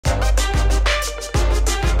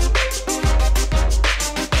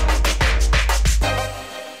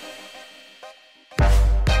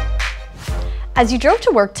As you drove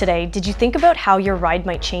to work today, did you think about how your ride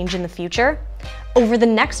might change in the future? Over the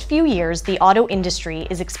next few years, the auto industry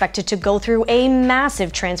is expected to go through a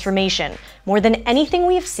massive transformation, more than anything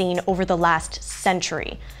we have seen over the last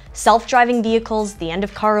century. Self-driving vehicles, the end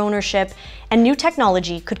of car ownership, and new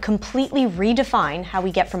technology could completely redefine how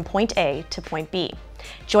we get from point A to point B.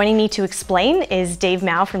 Joining me to explain is Dave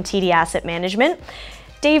Mao from TD Asset Management.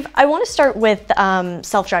 Dave, I want to start with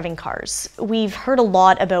self-driving cars. We've heard a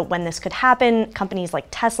lot about when this could happen, companies like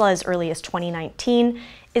Tesla as early as 2019.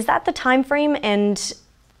 Is that the time frame, and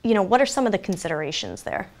what are some of the considerations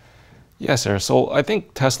there? Yes, Sarah. So I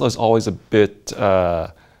think Tesla is always a bit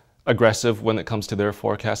aggressive when it comes to their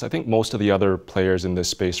forecast. I think most of the other players in this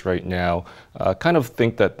space right now kind of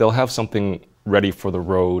think that they'll have something ready for the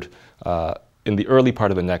road in the early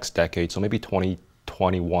part of the next decade, so maybe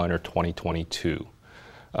 2021 or 2022.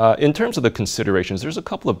 In terms of the considerations, there's a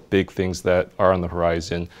couple of big things that are on the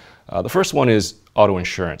horizon. The first one is auto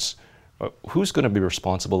insurance. Who's going to be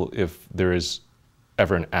responsible if there is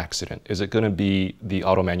ever an accident? Is it going to be the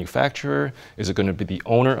auto manufacturer? Is it going to be the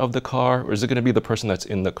owner of the car? Or is it going to be the person that's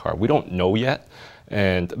in the car? We don't know yet,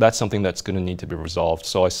 and that's something that's going to need to be resolved.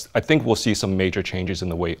 So I think we'll see some major changes in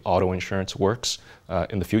the way auto insurance works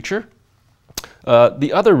in the future.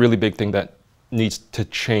 The other really big thing that needs to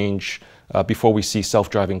change before we see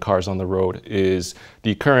self-driving cars on the road is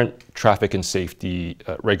the current traffic and safety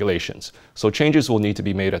regulations. So changes will need to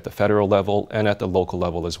be made at the federal level and at the local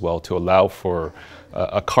level as well to allow for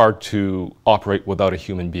a car to operate without a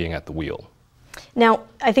human being at the wheel. Now,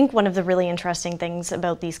 I think one of the really interesting things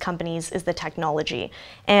about these companies is the technology.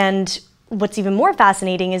 And what's even more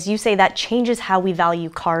fascinating is you say that changes how we value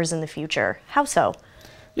cars in the future. How so?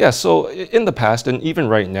 Yeah, so in the past and even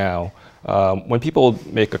right now, when people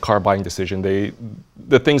make a car buying decision,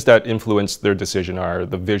 the things that influence their decision are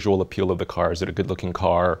the visual appeal of the car. Is it a good-looking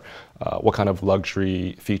car? What kind of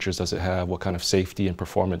luxury features does it have? What kind of safety and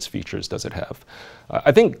performance features does it have?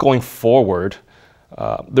 I think going forward,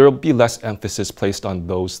 there will be less emphasis placed on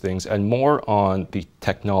those things and more on the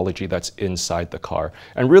technology that's inside the car.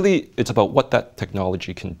 And really, it's about what that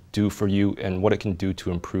technology can do for you and what it can do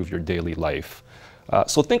to improve your daily life.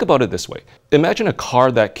 So think about it this way. Imagine a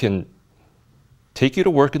car that can take you to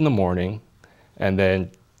work in the morning and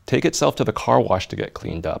then take itself to the car wash to get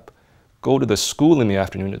cleaned up, go to the school in the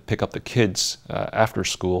afternoon to pick up the kids after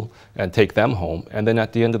school and take them home, and then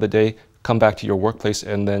at the end of the day, come back to your workplace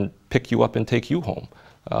and then pick you up and take you home.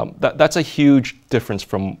 That's a huge difference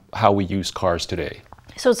from how we use cars today.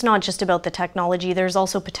 So it's not just about the technology, there's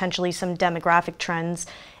also potentially some demographic trends,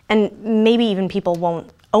 and maybe even people won't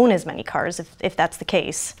own as many cars if that's the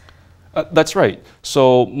case. That's right.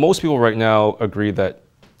 So most people right now agree that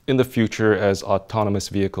in the future, as autonomous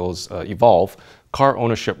vehicles evolve, car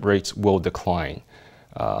ownership rates will decline.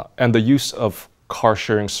 And the use of car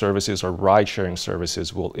sharing services or ride sharing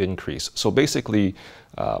services will increase. So basically,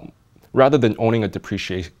 rather than owning a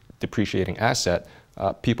depreciating asset,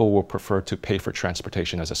 people will prefer to pay for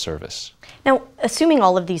transportation as a service. Now, assuming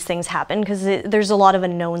all of these things happen, because there's a lot of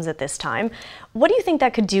unknowns at this time, what do you think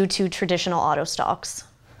that could do to traditional auto stocks?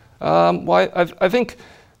 Well, I think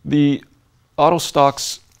the auto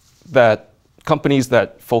stocks companies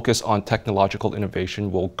that focus on technological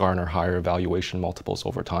innovation will garner higher valuation multiples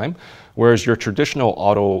over time, whereas your traditional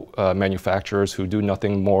auto manufacturers who do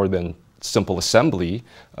nothing more than simple assembly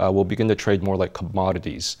will begin to trade more like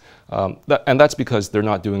commodities. And that's because they're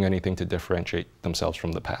not doing anything to differentiate themselves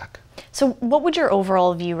from the pack. So what would your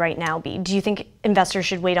overall view right now be? Do you think investors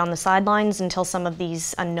should wait on the sidelines until some of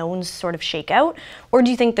these unknowns sort of shake out? Or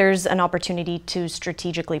do you think there's an opportunity to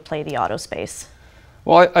strategically play the auto space?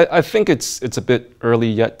 Well, I think it's a bit early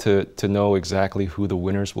yet to know exactly who the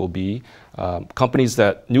winners will be. New companies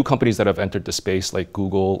that have entered the space like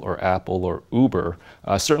Google or Apple or Uber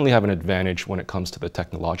certainly have an advantage when it comes to the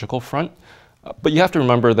technological front. But you have to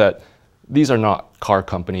remember that these are not car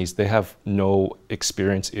companies. They have no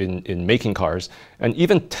experience in making cars. And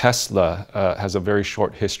even Tesla has a very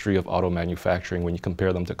short history of auto manufacturing when you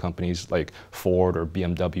compare them to companies like Ford or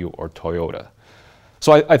BMW or Toyota.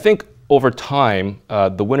 So I think over time,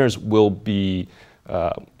 the winners will be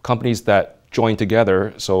companies that join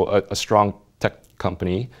together, so a strong tech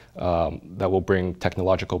company that will bring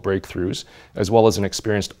technological breakthroughs, as well as an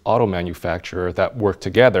experienced auto manufacturer that work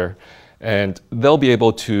together. And they'll be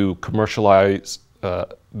able to commercialize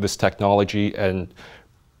this technology and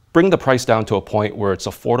bring the price down to a point where it's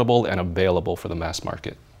affordable and available for the mass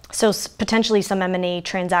market. So potentially some M&A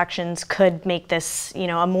transactions could make this,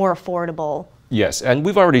 a more affordable. Yes, and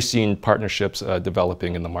we've already seen partnerships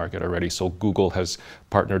developing in the market already. So Google has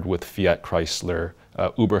partnered with Fiat Chrysler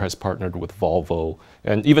Uber has partnered with Volvo,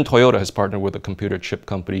 and even Toyota has partnered with a computer chip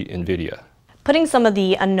company, NVIDIA. Putting some of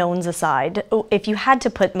the unknowns aside, if you had to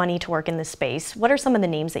put money to work in this space, what are some of the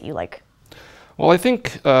names that you like? Well, I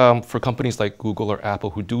think for companies like Google or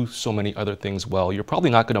Apple who do so many other things well, you're probably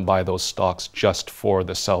not going to buy those stocks just for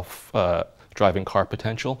the self-driving car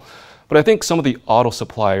potential. But I think some of the auto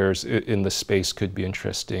suppliers in the space could be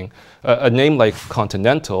interesting. A name like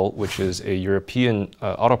Continental, which is a European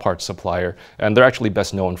auto parts supplier, and they're actually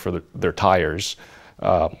best known for their tires.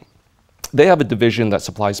 They have a division that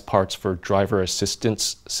supplies parts for driver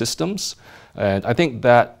assistance systems. And I think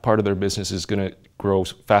that part of their business is going to grow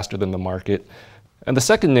faster than the market. And the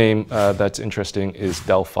second name that's interesting is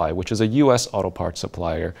Delphi, which is a US auto parts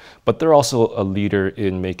supplier, but they're also a leader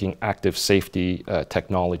in making active safety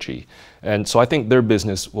technology. And so I think their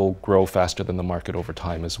business will grow faster than the market over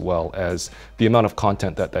time, as well as the amount of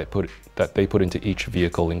content that they put into each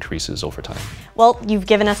vehicle increases over time. Well, you've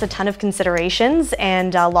given us a ton of considerations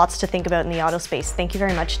and lots to think about in the auto space. Thank you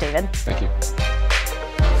very much, David. Thank you.